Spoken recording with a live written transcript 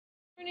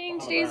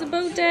Today's a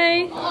boat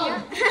day.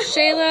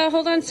 Shayla,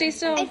 hold on, stay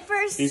still. At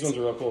first, These ones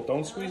are real cool.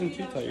 Don't squeeze them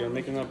too tight. You're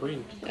making that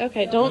breathe.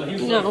 Okay, don't,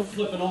 no.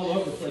 Flipping all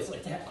over the place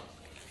like that.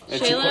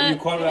 And Shayla. you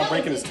caught it without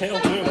breaking his tail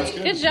too. That's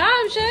good. Good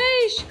job,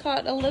 Shay. She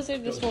caught a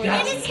lizard this morning.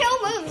 and his tail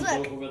moves,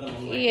 look.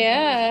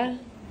 Yeah.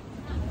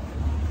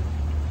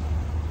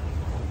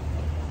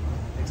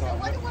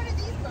 What are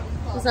these boats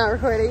called? It's not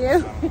recording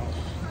you.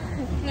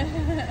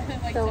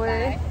 Don't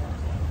worry.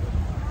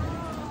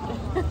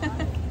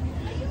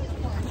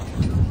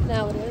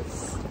 Now it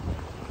is.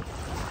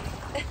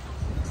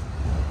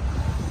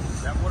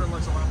 That water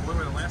looks a lot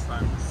bluer than last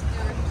time.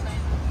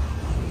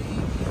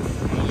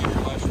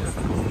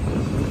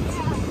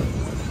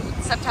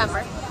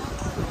 September.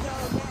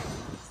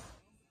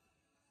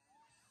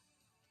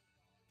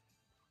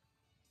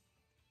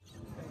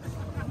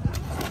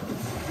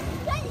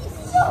 That is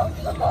so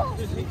cool.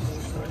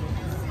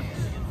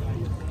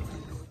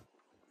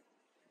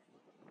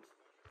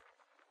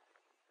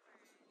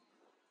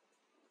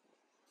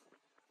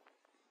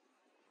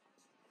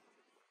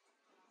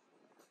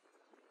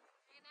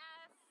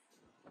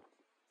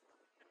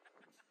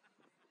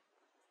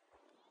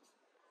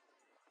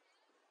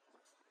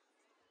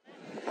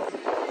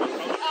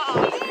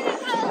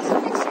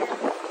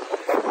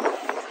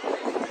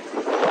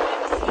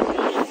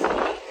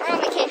 We're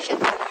on vacation.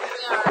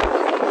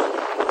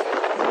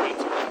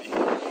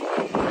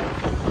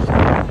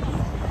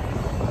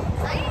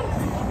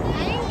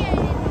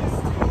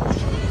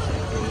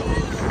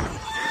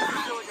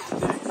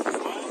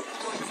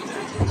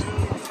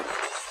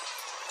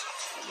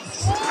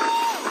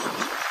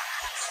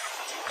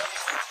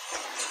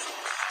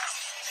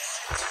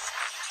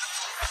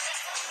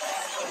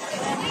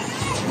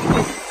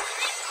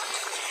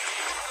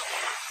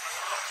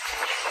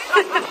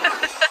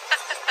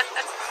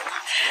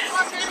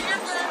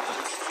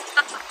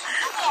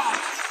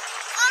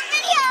 On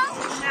video.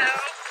 No.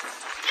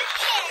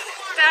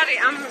 Daddy,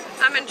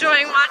 I'm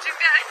enjoying watching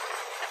that.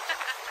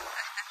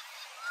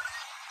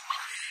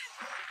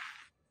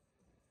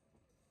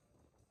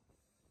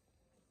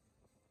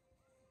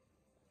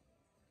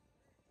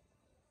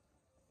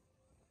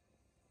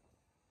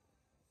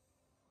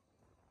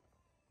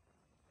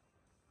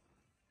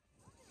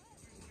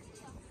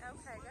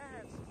 Okay, go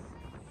ahead.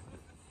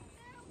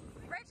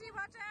 Reggie,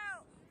 watch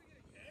out!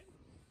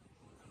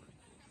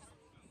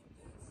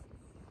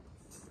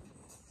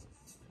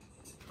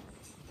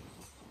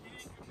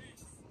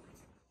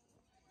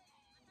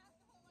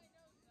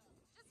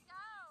 Just go!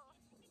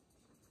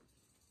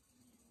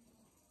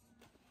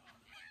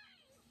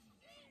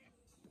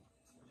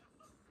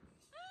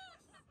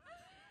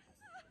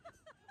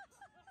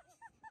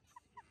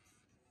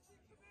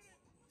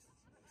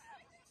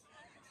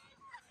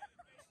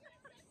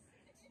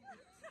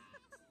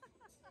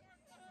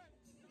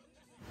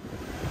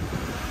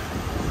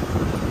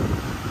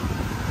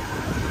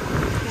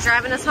 You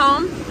driving us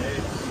home?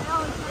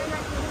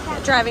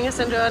 Driving us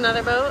into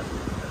another boat?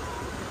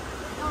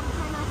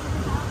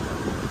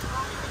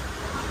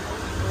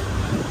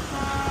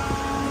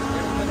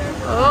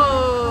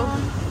 Oh.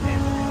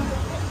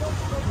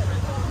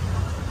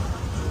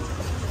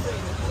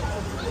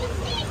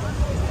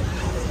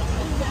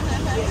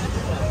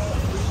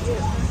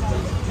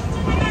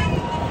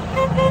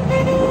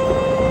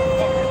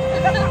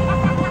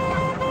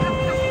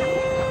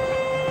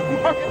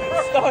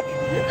 Stuck.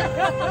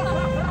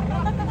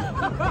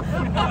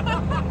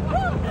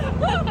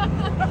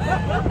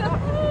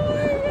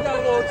 Got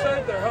a little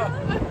excited there, huh?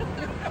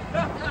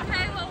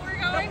 Okay, well, we're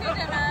going to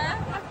dinner.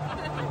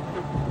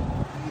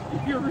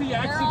 Your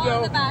reaction They're all though.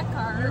 in the back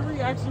car. Your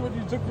reaction when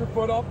you took your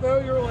foot off though,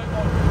 you were like,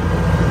 oh.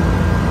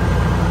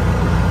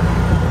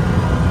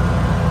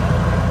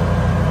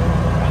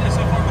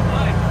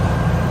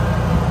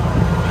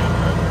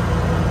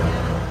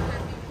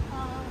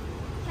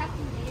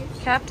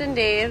 Captain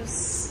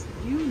Dave's.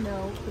 You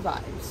know the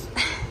vibes.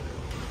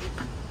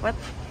 What?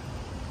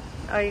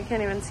 Oh, you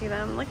can't even see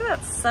them. Look at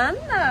that sun,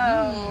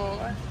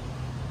 though.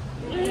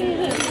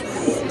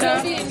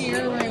 Don't be in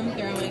your room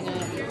throwing up.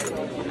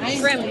 I'm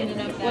Shrimp cleaning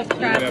up with that.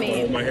 crab Hold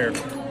meat. my hair.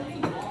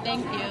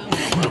 Thank you.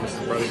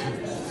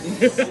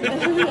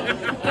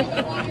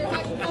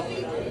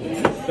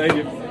 Thank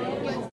you.